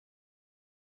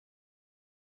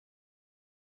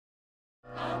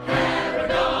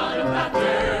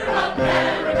laughter, a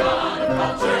paragon of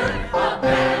culture, a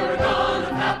paragon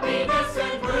of happiness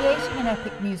and mirth. Creating an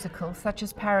epic musical such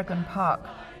as Paragon Park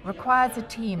requires a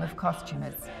team of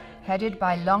costumers, headed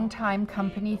by longtime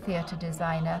company theatre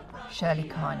designer Shirley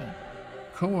Carney.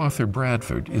 Co-author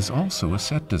Bradford is also a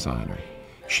set designer.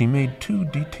 She made 2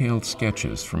 detailed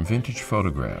sketches from vintage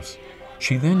photographs.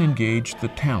 She then engaged the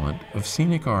talent of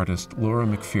scenic artist Laura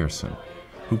McPherson,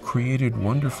 who created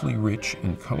wonderfully rich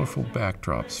and colorful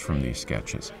backdrops from these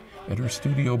sketches at her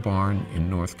studio barn in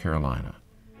North Carolina.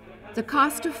 The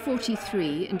cast of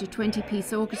 43 and a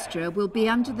 20-piece orchestra will be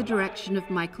under the direction of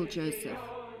Michael Joseph.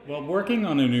 Well, working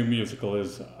on a new musical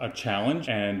is a challenge,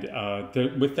 and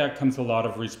with that comes a lot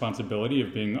of responsibility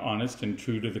of being honest and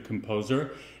true to the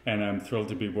composer, and I'm thrilled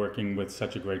to be working with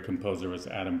such a great composer as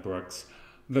Adam Brooks.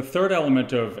 The third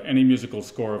element of any musical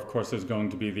score, of course, is going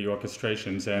to be the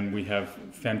orchestrations, and we have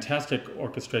fantastic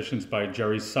orchestrations by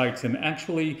Jerry Seitz, and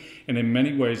actually, and in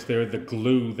many ways, they're the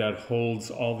glue that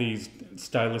holds all these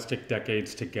stylistic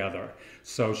decades together.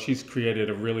 So she's created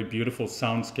a really beautiful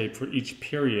soundscape for each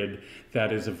period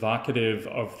that is evocative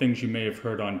of things you may have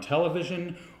heard on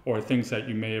television or things that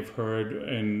you may have heard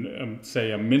in,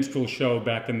 say, a minstrel show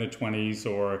back in the 20s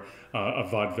or a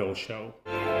vaudeville show.